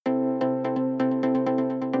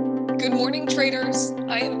Good morning, traders.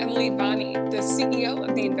 I am Emily Bonney, the CEO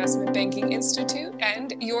of the Investment Banking Institute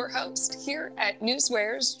and your host here at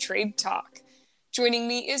Newsware's Trade Talk. Joining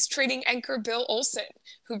me is trading anchor Bill Olson,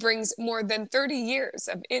 who brings more than 30 years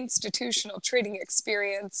of institutional trading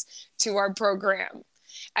experience to our program.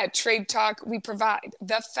 At Trade Talk, we provide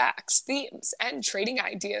the facts, themes, and trading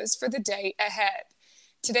ideas for the day ahead.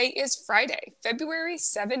 Today is Friday, February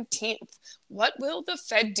 17th. What will the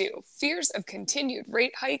Fed do? Fears of continued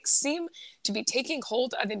rate hikes seem to be taking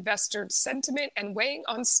hold of investor sentiment and weighing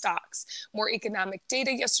on stocks. More economic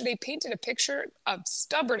data yesterday painted a picture of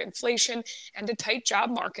stubborn inflation and a tight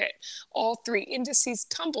job market. All three indices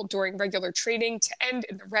tumbled during regular trading to end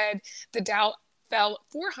in the red. The Dow fell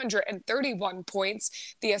 431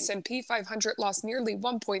 points. The S&P 500 lost nearly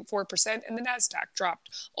 1.4%, and the Nasdaq dropped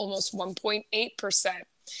almost 1.8%.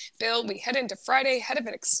 Bill, we head into Friday ahead of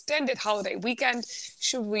an extended holiday weekend.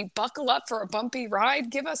 Should we buckle up for a bumpy ride?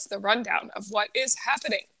 Give us the rundown of what is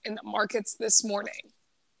happening in the markets this morning.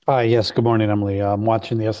 Yes, good morning, Emily. I'm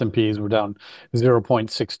watching the S&Ps. We're down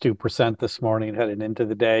 0.62% this morning heading into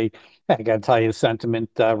the day. I got to tell you, sentiment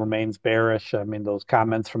remains bearish. I mean, those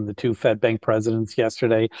comments from the two Fed bank presidents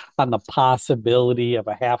yesterday on the possibility of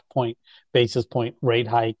a basis point rate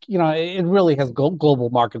hike, it really has global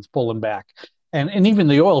markets pulling back. And even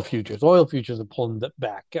the oil futures are pulling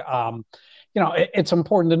back. It's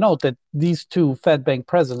important to note that these two Fed bank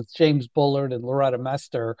presidents, James Bullard and Loretta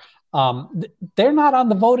Mester, they're not on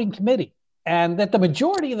the voting committee, and that the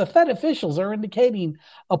majority of the Fed officials are indicating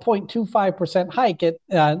a 0.25% hike at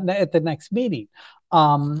the next meeting.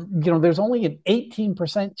 There's only an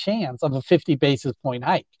 18% chance of a 50 basis point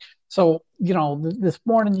hike. So, this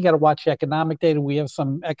morning you got to watch economic data. We have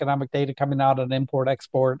some economic data coming out on import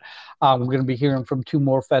export. We're going to be hearing from two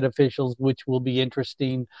more Fed officials, which will be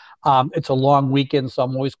interesting. It's a long weekend, so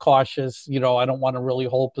I'm always cautious. I don't want to really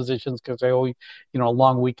hold positions because a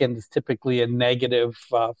long weekend is typically a negative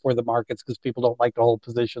for the markets because people don't like to hold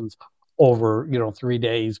positions over, 3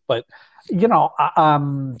 days. But,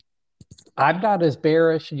 I'm not as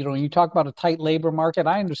bearish. You talk about a tight labor market.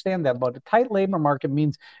 I understand that, but a tight labor market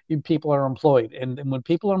means people are employed, and when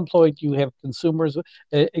people are employed, you have consumers.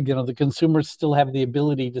 The consumers still have the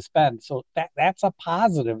ability to spend, so that's a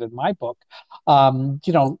positive in my book.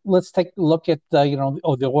 Let's take a look at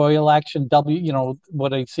the oil action.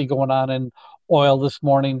 What I see going on in oil this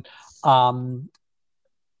morning.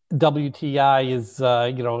 WTI is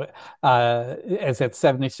at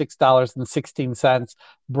 $76.16.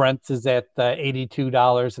 Brent is at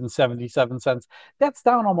 $82.77. That's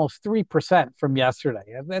down almost 3% from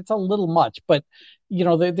yesterday. That's a little much, but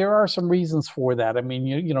there are some reasons for that. I mean,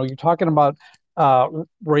 you're talking about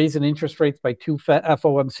raising interest rates by two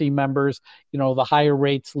FOMC members. The higher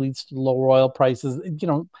rates leads to lower oil prices.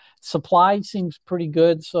 Supply seems pretty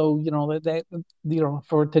good. So,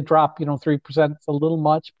 for it to drop, 3%, it's a little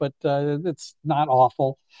much, but it's not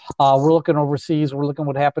awful. We're looking overseas. We're looking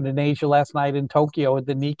what happened in Asia last night in Tokyo at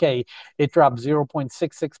the Nikkei. It dropped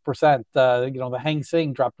 0.66%. The Hang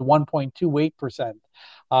Seng dropped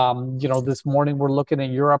 1.28%. This morning we're looking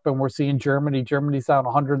at Europe and we're seeing Germany. Germany's down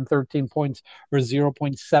 113 points or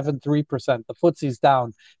 0.73%. The FTSE's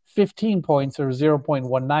down 15 points or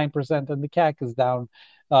 0.19%, and the CAC is down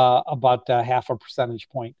about half a percentage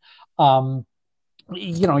point.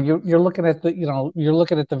 You're looking at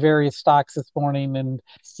the various stocks this morning, and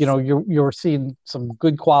you're seeing some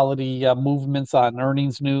good quality movements on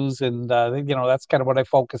earnings news, and that's kind of what I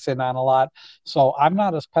focus in on a lot. So I'm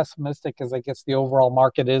not as pessimistic as I guess the overall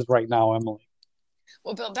market is right now, Emily.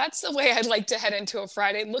 Well, Bill, that's the way I'd like to head into a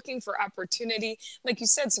Friday, looking for opportunity. Like you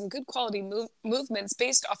said, some good quality movements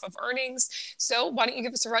based off of earnings. So why don't you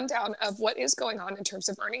give us a rundown of what is going on in terms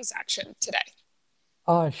of earnings action today?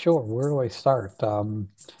 Sure. Where do I start?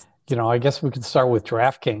 I guess we could start with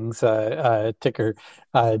DraftKings, ticker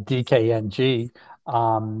DKNG.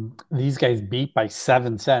 These guys beat by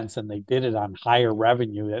 7 cents, and they did it on higher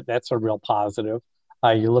revenue. That's a real positive.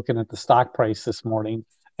 You're looking at the stock price this morning,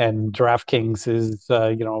 and DraftKings is,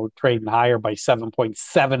 trading higher by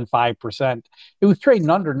 7.75%. It was trading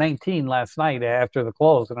under 19 last night after the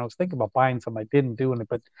close, and I was thinking about buying some. I didn't do it,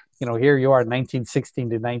 but here you are, 1916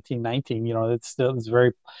 to 1919. It's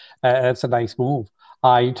very, that's a nice move.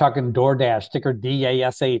 You're talking DoorDash, ticker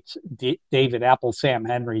DASH, David, Apple, Sam,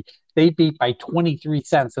 Henry. They beat by 23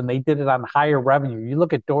 cents, and they did it on higher revenue. You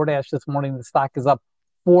look at DoorDash this morning, the stock is up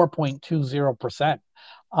 4.20%.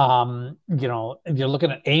 You're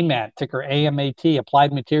looking at AMAT, ticker AMAT,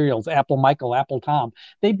 Applied Materials, Apple Michael, Apple Tom.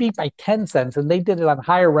 They beat by 10 cents and they did it on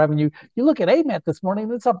higher revenue. You look at AMAT this morning,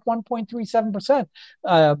 it's up 1.37%.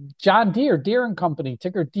 John Deere, Deere and Company,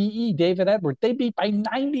 ticker DE, David Edward, they beat by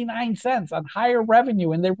 99 cents on higher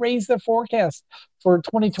revenue and they raised their forecast for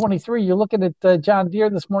 2023. You're looking at John Deere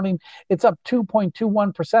this morning, it's up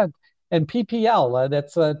 2.21%. And PPL,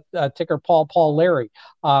 that's a ticker Paul Larry.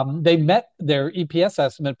 They met their EPS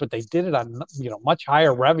estimate, but they did it on much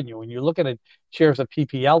higher revenue. And you're looking at shares of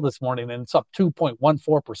PPL this morning, and it's up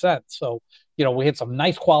 2.14%. So we had some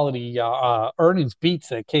nice quality earnings beats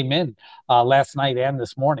that came in last night and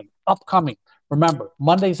this morning. Upcoming, remember,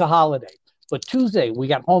 Monday's a holiday, but Tuesday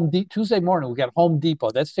Tuesday morning we got Home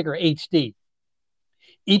Depot. That's ticker HD.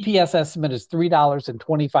 EPS estimate is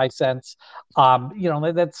 $3.25.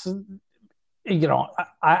 That's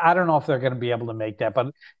I don't know if they're going to be able to make that,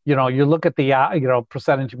 but you look at the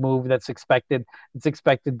percentage move that's expected. It's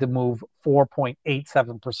expected to move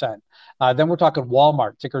 4.87%. Then we're talking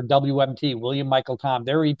Walmart, ticker WMT, William Michael Tom.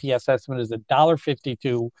 Their EPS estimate is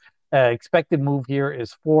 $1.52. Expected move here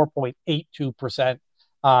is 4.82%.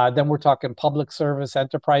 Then we're talking Public Service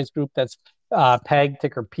Enterprise Group. That's PEG,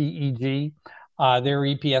 ticker PEG. Their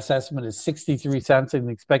EPS estimate is 63 cents, and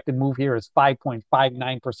the expected move here is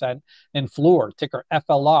 5.59%. And Fluor, ticker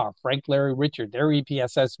FLR, Frank Larry Richard, their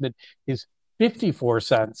EPS estimate is 54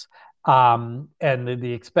 cents. And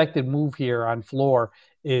the expected move here on Fluor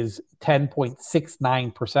is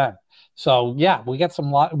 10.69%. So yeah, we had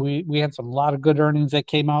some lot of good earnings that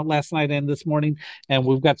came out last night and this morning, and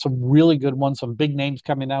we've got some really good ones, some big names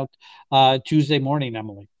coming out Tuesday morning,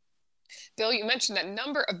 Emily. Bill, you mentioned a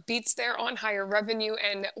number of beats there on higher revenue,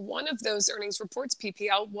 and one of those earnings reports,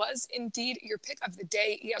 PPL, was indeed your pick of the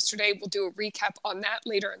day yesterday. We'll do a recap on that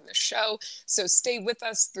later in the show, so stay with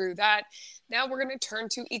us through that. Now we're going to turn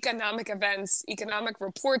to economic events, economic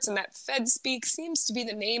reports, and that Fed Speak seems to be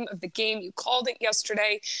the name of the game. You called it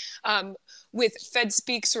yesterday with Fed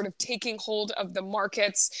Speak sort of taking hold of the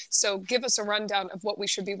markets. So give us a rundown of what we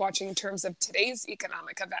should be watching in terms of today's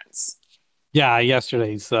economic events. Yeah,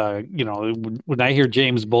 yesterday's, when I hear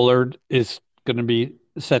James Bullard is going to be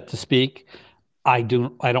set to speak, I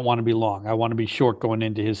don't want to be long. I want to be short going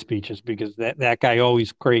into his speeches because that guy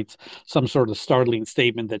always creates some sort of startling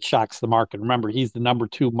statement that shocks the market. Remember, he's the number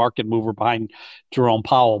 2 market mover behind Jerome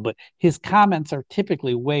Powell, but his comments are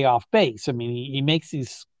typically way off base. I mean, he makes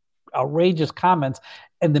these outrageous comments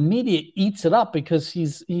and the media eats it up because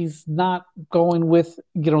he's not going with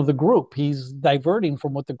the group. He's diverting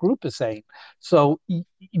from what the group is saying. So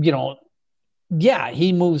yeah,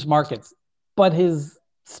 he moves markets, but his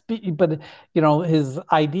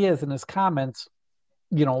ideas and his comments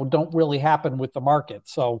don't really happen with the market.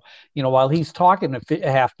 So while he's talking a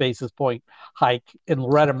half basis point hike, and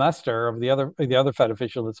Loretta Mester, of the other Fed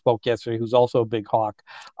official that spoke yesterday, who's also a big hawk,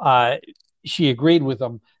 she agreed with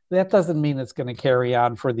him. That doesn't mean it's going to carry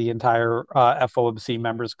on for the entire FOMC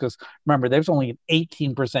members, because remember, there's only an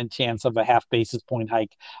 18% chance of a half basis point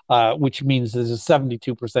hike, which means there's a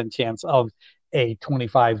 72% chance of a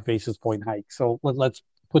 25 basis point hike. So let's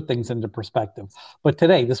put things into perspective. But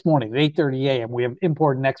today, this morning, at 8:30 a.m., we have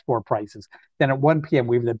import and export prices. Then at 1 p.m.,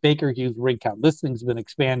 we have the Baker Hughes rig count. This thing's been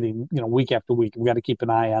expanding, week after week. We got to keep an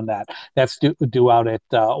eye on that. That's due out at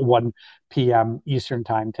 1 p.m. Eastern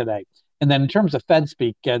time today. And then in terms of Fed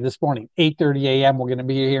Speak, this morning, 8:30 a.m., we're going to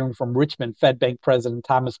be hearing from Richmond Fed Bank President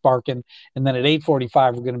Thomas Barkin. And then at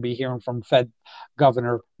 8:45, we're going to be hearing from Fed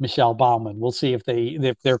Governor Michelle Bowman. We'll see if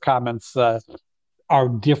their comments are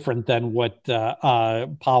different than what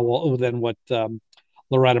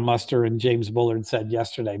Loretta Mester and James Bullard said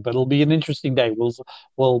yesterday. But it'll be an interesting day.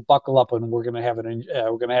 We'll buckle up, and we're going to have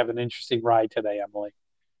an interesting ride today, Emily.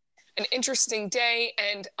 An interesting day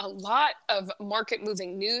and a lot of market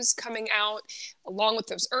moving news coming out along with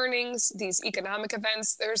those earnings, these economic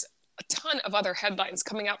events. There's a ton of other headlines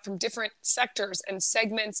coming out from different sectors and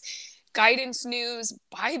segments. Guidance news,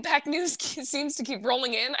 buyback news seems to keep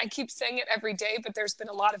rolling in. I keep saying it every day, but there's been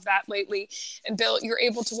a lot of that lately. And Bill, you're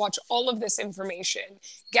able to watch all of this information,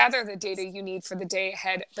 gather the data you need for the day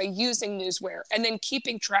ahead by using Newsware, and then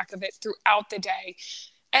keeping track of it throughout the day.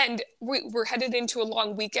 And we're headed into a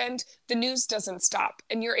long weekend. The news doesn't stop,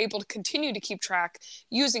 and you're able to continue to keep track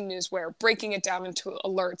using Newsware, breaking it down into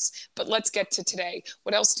alerts. But let's get to today.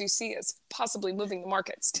 What else do you see as possibly moving the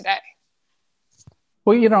markets today?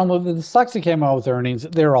 Well, the stocks that came out with earnings,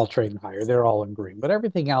 they're all trading higher. They're all in green, but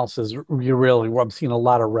everything else is I'm seeing a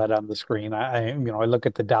lot of red on the screen. I look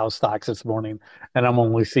at the Dow stocks this morning, and I'm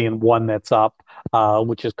only seeing one that's up,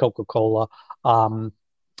 which is Coca-Cola.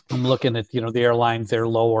 I'm looking at, the airlines, they're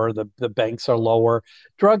lower, the banks are lower.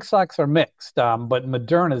 Drug stocks are mixed, but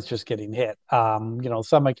Moderna is just getting hit.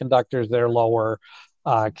 Semiconductors, they're lower,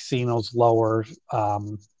 casinos lower,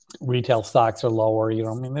 retail stocks are lower,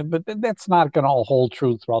 but that's not going to hold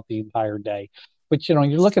true throughout the entire day. But, you're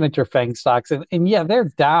looking at your FANG stocks and yeah,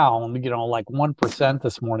 they're down, like 1%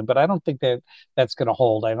 this morning, but I don't think that's going to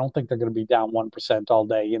hold. I don't think they're going to be down 1% all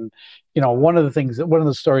day. And one of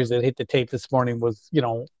the stories that hit the tape this morning was,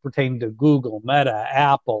 pertaining to Google, Meta,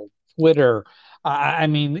 Apple, Twitter. I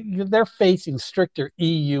mean, they're facing stricter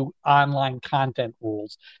EU online content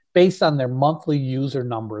rules based on their monthly user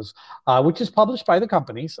numbers, which is published by the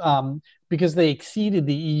companies, because they exceeded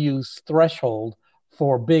the EU's threshold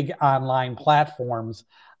for big online platforms.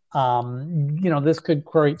 This could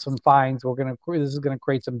create some fines. This is going to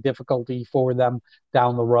create some difficulty for them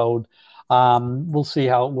down the road. We'll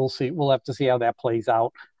have to see how that plays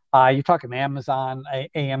out. You're talking Amazon,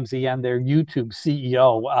 AMZN, their YouTube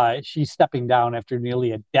CEO. She's stepping down after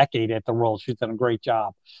nearly a decade at the role. She's done a great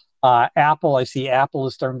job. Apple, I see Apple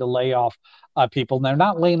is starting to lay off people. And they're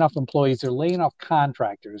not laying off employees, they're laying off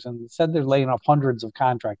contractors, and said they're laying off hundreds of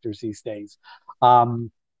contractors these days.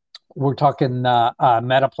 We're talking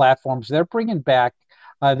Meta Platforms. They're bringing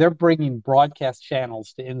broadcast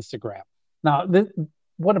channels to Instagram. Now,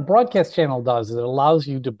 what a broadcast channel does is it allows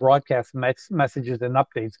you to broadcast messages and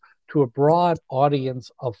updates to a broad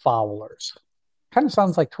audience of followers. Kind of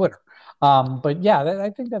sounds like Twitter. But yeah, I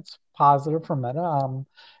think that's positive for Meta.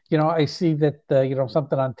 I see that,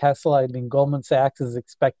 something on Tesla. I mean, Goldman Sachs is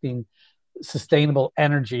expecting sustainable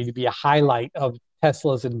energy to be a highlight of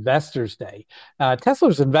Tesla's Investors Day.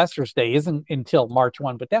 Tesla's Investors Day isn't until March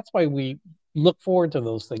 1, but that's why we look forward to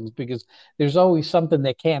those things, because there's always something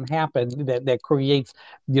that can happen that creates,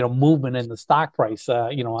 movement in the stock price,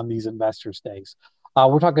 on these Investors Days.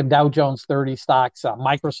 We're talking Dow Jones 30 stocks.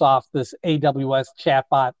 Microsoft, this AWS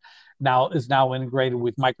chatbot is now integrated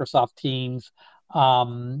with Microsoft Teams.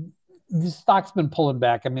 The stock's been pulling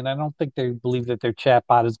back. I mean, I don't think they believe that their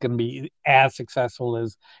chatbot is going to be as successful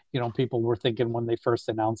as, people were thinking when they first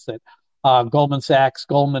announced it. Goldman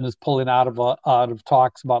is pulling out of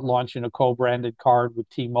talks about launching a co-branded card with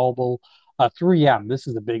T-Mobile. 3M, this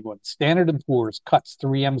is a big one. Standard & Poor's cuts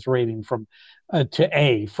 3M's rating to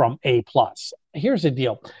A from A+. Here's the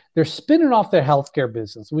deal. They're spinning off their healthcare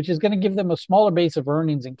business, which is going to give them a smaller base of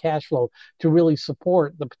earnings and cash flow to really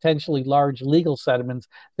support the potentially large legal settlements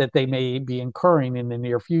that they may be incurring in the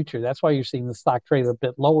near future. That's why you're seeing the stock trade a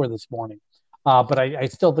bit lower this morning. But I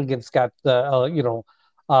still think it's got,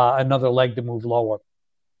 another leg to move lower.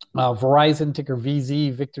 Verizon, ticker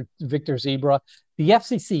VZ, Victor Zebra. The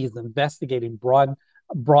FCC is investigating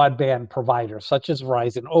broadband providers such as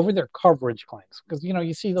Verizon over their coverage claims, because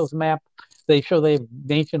you see those maps, they show they have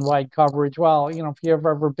nationwide coverage. Well, if you've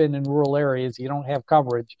ever been in rural areas, you don't have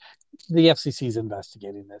coverage. The FCC is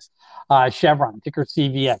investigating this. Chevron, ticker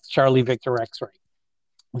CVX, Charlie Victor X-ray.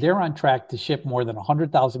 They're on track to ship more than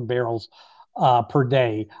 100,000 barrels per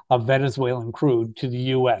day of Venezuelan crude to the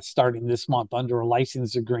U.S. starting this month under a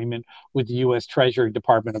license agreement with the U.S. Treasury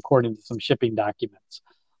Department, according to some shipping documents.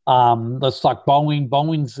 Let's talk Boeing.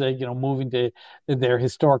 Boeing's, moving to their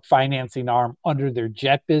historic financing arm under their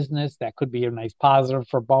jet business. That could be a nice positive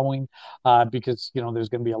for Boeing, because, there's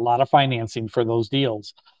going to be a lot of financing for those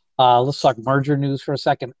deals. Let's talk merger news for a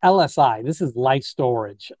second. LSI, this is Life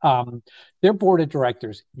Storage. Their board of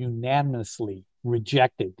directors unanimously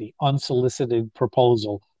rejected the unsolicited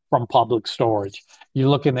proposal from Public Storage. You're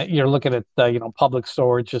looking at Public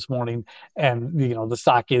Storage this morning, and the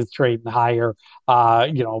stock is trading higher,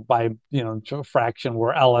 by a fraction,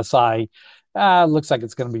 where LSI looks like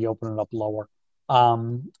it's going to be opening up lower.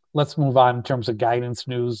 Let's move on in terms of guidance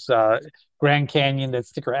news. Grand Canyon,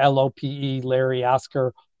 that's ticker LOPE, Larry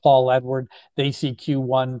Oscar, Paul Edward, they see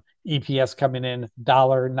Q1 EPS coming in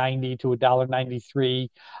 $1.90 to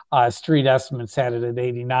 $1.93. Street estimates had it at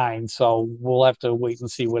 89, so we'll have to wait and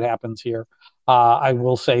see what happens here. I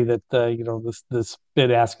will say that this bid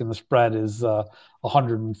ask and the spread is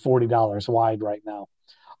 $140 wide right now.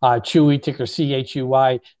 Chewy, ticker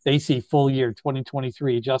CHUY, they see full year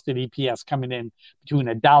 2023 adjusted EPS coming in between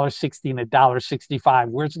 $1.60 and $1.65,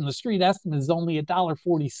 whereas in the street estimate is only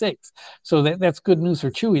 $1.46. So that's good news for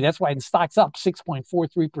Chewy. That's why the stock's up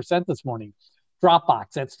 6.43% this morning.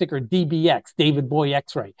 Dropbox, that's ticker DBX, David Boy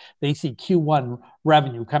X-ray. They see Q1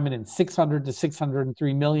 revenue coming in 600 to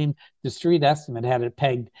 603 million. The street estimate had it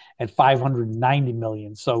pegged at 590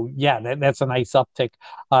 million. So yeah, that's a nice uptick.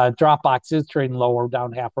 Dropbox is trading lower,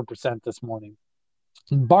 down 0.5% this morning.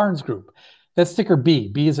 Barnes Group, That's ticker B.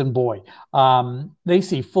 B is in boy. They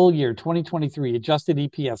see full year 2023 adjusted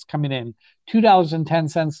EPS coming in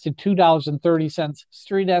 $2.10 to $2.30.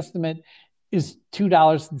 Street estimate is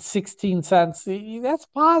 $2.16. That's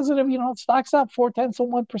positive. Stock's up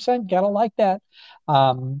 0.4%. Gotta like that.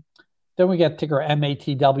 Then we got ticker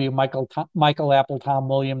MATW, Michael Apple, Tom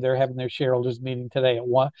William. They're having their shareholders meeting today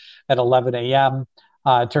at 11 a.m.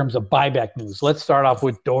 In terms of buyback news, let's start off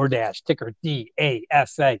with DoorDash, ticker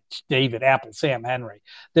DASH, David, Apple, Sam, Henry.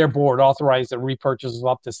 Their board authorized a repurchase of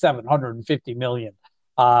up to $750 million.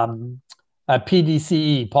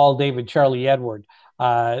 PDCE, Paul, David, Charlie, Edward.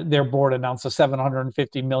 Their board announced a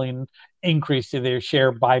 $750 million increase to their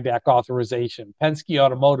share buyback authorization. Penske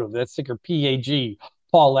Automotive, that's ticker PAG,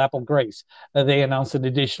 Paul, Apple, Grace. They announced an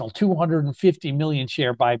additional 250 million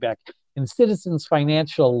share buyback. In Citizens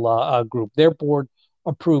Financial Group, their board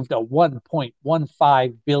approved a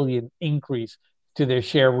 1.15 billion increase to their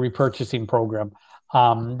share repurchasing program.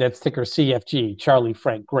 That's ticker CFG, Charlie,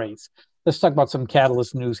 Frank, Grace. Let's talk about some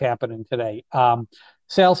catalyst news happening today.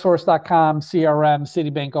 Salesforce.com, CRM,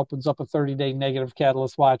 Citibank opens up a 30-day negative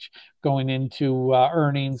catalyst watch going into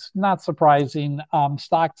earnings. Not surprising.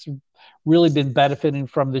 Stocks have really been benefiting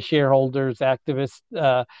from the shareholders, activists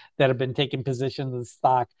that have been taking positions in the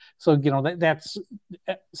stock. So, that's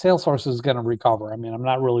Salesforce is going to recover. I mean, I'm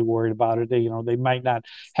not really worried about it. They might not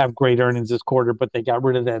have great earnings this quarter, but they got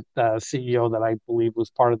rid of that CEO that I believe was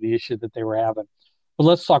part of the issue that they were having. But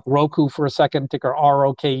let's talk Roku for a second, ticker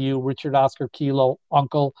ROKU, Richard Oscar Kilo,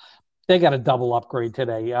 Uncle. They got a double upgrade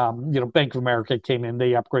today. Bank of America came in,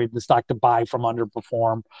 they upgraded the stock to buy from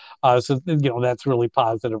underperform. So that's really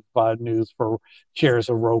positive news for shares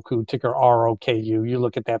of Roku, ticker ROKU. You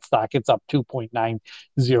look at that stock, it's up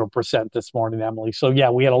 2.90% this morning, Emily. So yeah,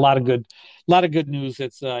 we had a lot of good news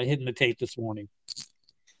that's hitting the tape this morning.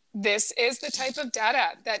 This is the type of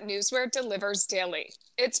data that Newsware delivers daily.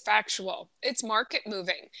 It's factual, it's market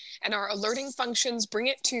moving, and our alerting functions bring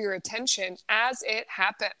it to your attention as it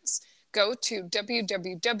happens. Go to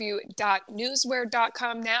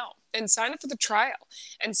www.newsware.com now and sign up for the trial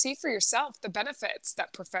and see for yourself the benefits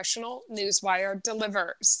that professional Newswire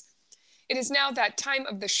delivers. It is now that time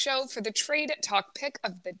of the show for the Trade Talk pick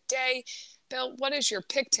of the day. Bill, what is your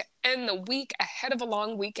pick to end the week ahead of a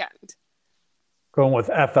long weekend? Going with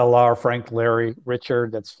FLR, Frank, Larry,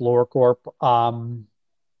 Richard, that's Fluor Corp.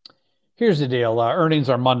 Here's the deal. Earnings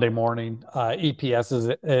are Monday morning.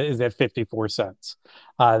 EPS is at 54 cents.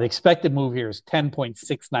 The expected move here is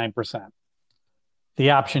 10.69%.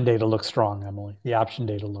 The option data looks strong, Emily. The option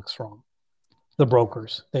data looks strong. The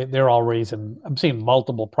brokers, they're all raising. I'm seeing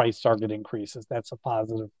multiple price target increases. That's a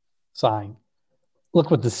positive sign.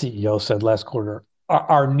 Look what the CEO said last quarter.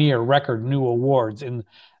 Our near record new awards in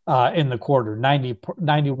the quarter,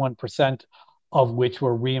 91% of which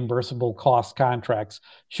were reimbursable cost contracts,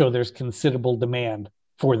 show there's considerable demand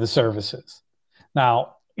for the services.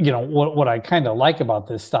 Now, what I kind of like about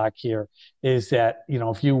this stock here is that,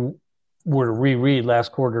 if you were to reread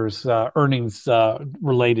last quarter's earnings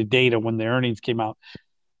related data when the earnings came out,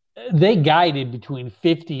 they guided between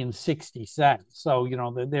 50 and 60 cents. So,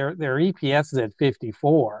 their EPS is at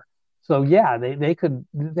 54. So yeah, they could,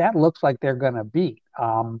 that looks like they're going to beat.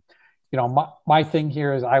 My thing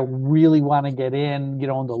here is I really want to get in,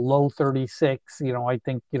 in the low 36. I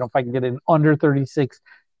think, if I can get in under 36,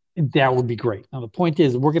 that would be great. Now the point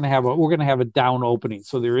is we're going to have a down opening.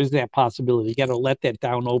 So there is that possibility. You got to let that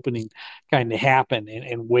down opening kind of happen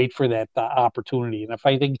and wait for that opportunity. And if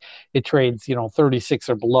I think it trades, 36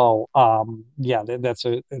 or below, that's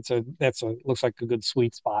looks like a good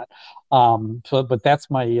sweet spot. But that's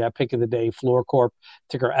my pick of the day. Fluor Corp,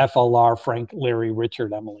 ticker FLR, Frank, Larry,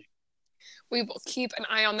 Richard, Emily. We will keep an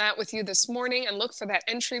eye on that with you this morning and look for that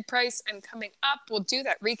entry price. And coming up, we'll do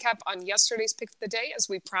that recap on yesterday's pick of the day as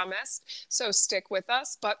we promised. So stick with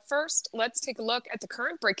us. But first, let's take a look at the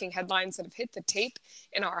current breaking headlines that have hit the tape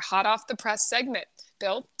in our hot off the press segment.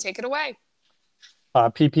 Bill, take it away.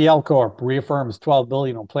 PPL Corp reaffirms $12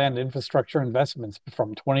 billion on planned infrastructure investments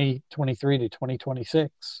from 2023 to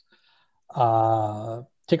 2026.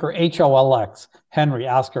 Ticker HOLX, Henry,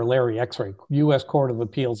 Oscar, Larry, X-Ray. U.S. Court of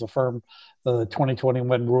Appeals affirmed the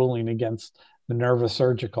 2021 ruling against Minerva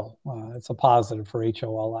Surgical. It's a positive for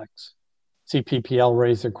HOLX. CPPL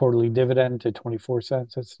raised their quarterly dividend to 24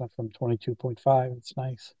 cents. It's not from 22.5. It's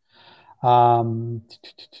nice.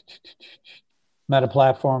 Meta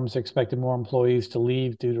Platforms expected more employees to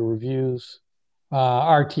leave due to reviews.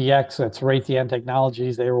 RTX, that's Raytheon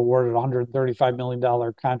Technologies, they were awarded a $135 million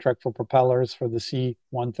contract for propellers for the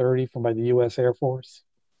C-130 by the U.S. Air Force.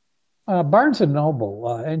 Barnes &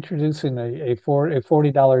 Noble introducing a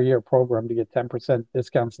 $40 a year program to get 10%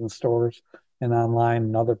 discounts in stores and online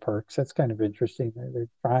and other perks. That's kind of interesting. They're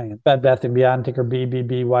trying. Bed Bath & Beyond, ticker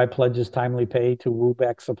BBBY, pledges timely pay to woo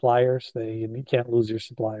back suppliers. You can't lose your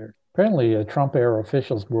supplier. Apparently, Trump era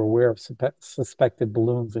officials were aware of suspected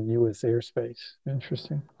balloons in U.S. airspace.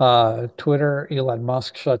 Interesting. Twitter, Elon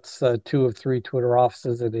Musk shuts 2 of 3 Twitter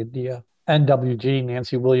offices in India. NWG,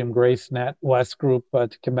 Nancy William Grace NatWest Group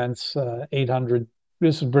to commence 800,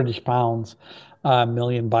 this is British pounds,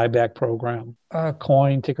 million buyback program.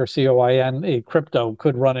 Coin, ticker COIN, a crypto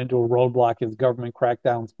could run into a roadblock as government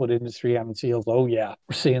crackdowns put industry on its heels. Oh, yeah,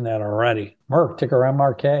 we're seeing that already. Merck, ticker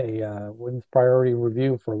MRK, wins priority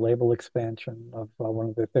review for label expansion of one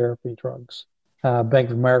of their therapy drugs. Bank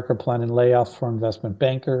of America planning layoffs for investment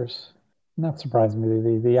bankers. Not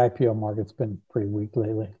surprisingly, the IPO market's been pretty weak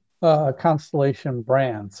lately. Constellation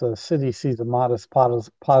Brands. Citi sees a modest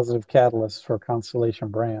positive catalyst for Constellation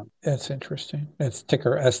Brand. That's interesting. It's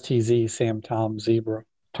ticker STZ, Sam Tom Zebra.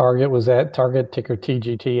 Target, ticker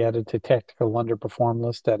TGT, added to tactical underperform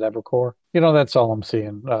list at Evercore. That's all I'm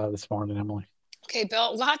seeing this morning, Emily. Okay,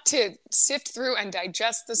 Bill, a lot to sift through and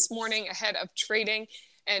digest this morning ahead of trading.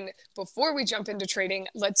 And before we jump into trading,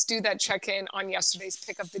 let's do that check-in on yesterday's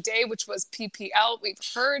pick of the day, which was PPL. We've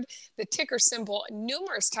heard the ticker symbol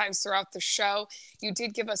numerous times throughout the show. You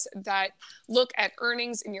did give us that look at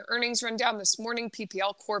earnings in your earnings rundown this morning.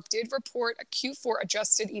 PPL Corp did report a Q4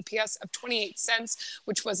 adjusted EPS of 28 cents,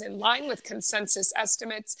 which was in line with consensus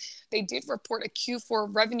estimates. They did report a Q4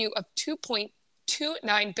 revenue of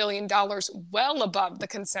 $2.29 billion, well above the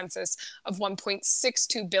consensus of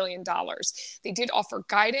 $1.62 billion. They did offer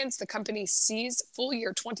guidance. The company sees full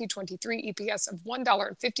year 2023 EPS of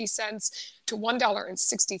 $1.50 to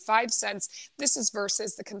 $1.65. This is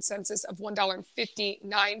versus the consensus of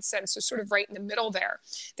 $1.59, so sort of right in the middle there.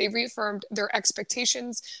 They reaffirmed their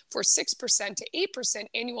expectations for 6% to 8%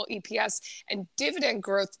 annual EPS and dividend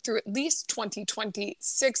growth through at least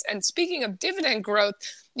 2026. And speaking of dividend growth,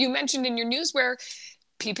 you mentioned in your newswire,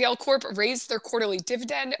 PPL Corp raised their quarterly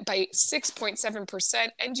dividend by 6.7%.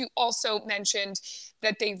 And you also mentioned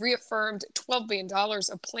that they reaffirmed $12 billion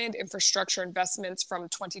of planned infrastructure investments from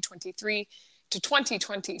 2023 to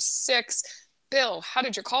 2026. Bill, how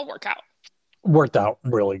did your call work out? Worked out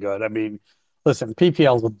really good. I mean, listen,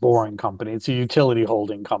 PPL is a boring company. It's a utility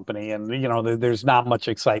holding company, and there's not much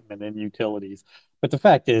excitement in utilities. But the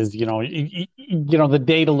fact is, the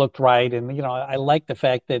data looked right, and I like the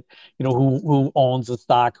fact that who owns the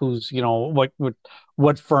stock, who's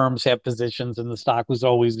what firms have positions in the stock was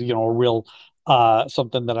always a real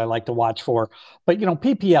something that I like to watch for. But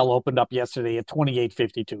PPL opened up yesterday at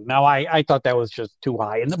 28.52. Now I thought that was just too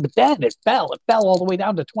high, but then it fell. It fell all the way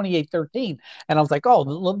down to 28.13, and I was like, oh,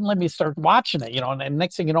 let me start watching it. And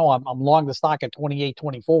next thing you know, I'm long the stock at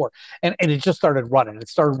 28.24, and it just started running. It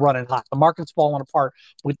started running hot. The market's falling apart.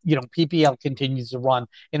 With PPL continues to run,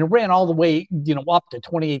 and it ran all the way up to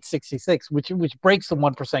 28.66, which breaks the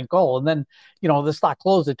 1% goal. And then the stock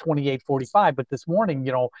closed at 28.45. But this morning,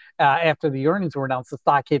 after the earnings were announced, the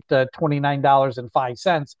stock hit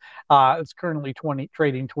 $29.05. It's currently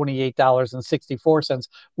trading $28.64,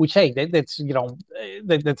 which, hey,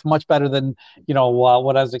 that's much better than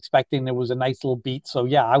what I was expecting. It was a nice little beat. So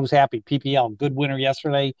yeah, I was happy. PPL, good winner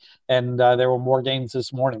yesterday, and there were more gains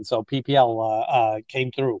this morning. So PPL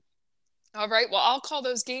came through. All right. Well, I'll call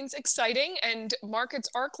those gains exciting, and markets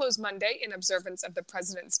are closed Monday in observance of the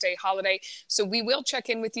President's Day holiday. So we will check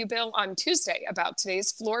in with you, Bill, on Tuesday about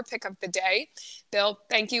today's floor pick of the day. Bill,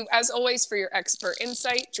 thank you as always for your expert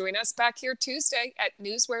insight. Join us back here Tuesday at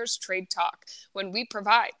Newsware's Trade Talk, when we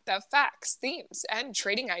provide the facts, themes, and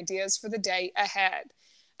trading ideas for the day ahead.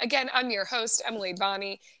 Again, I'm your host, Emily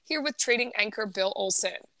Bonney, here with trading anchor Bill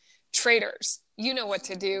Olson. Traders, you know what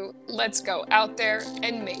to do. Let's go out there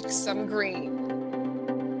and make some green.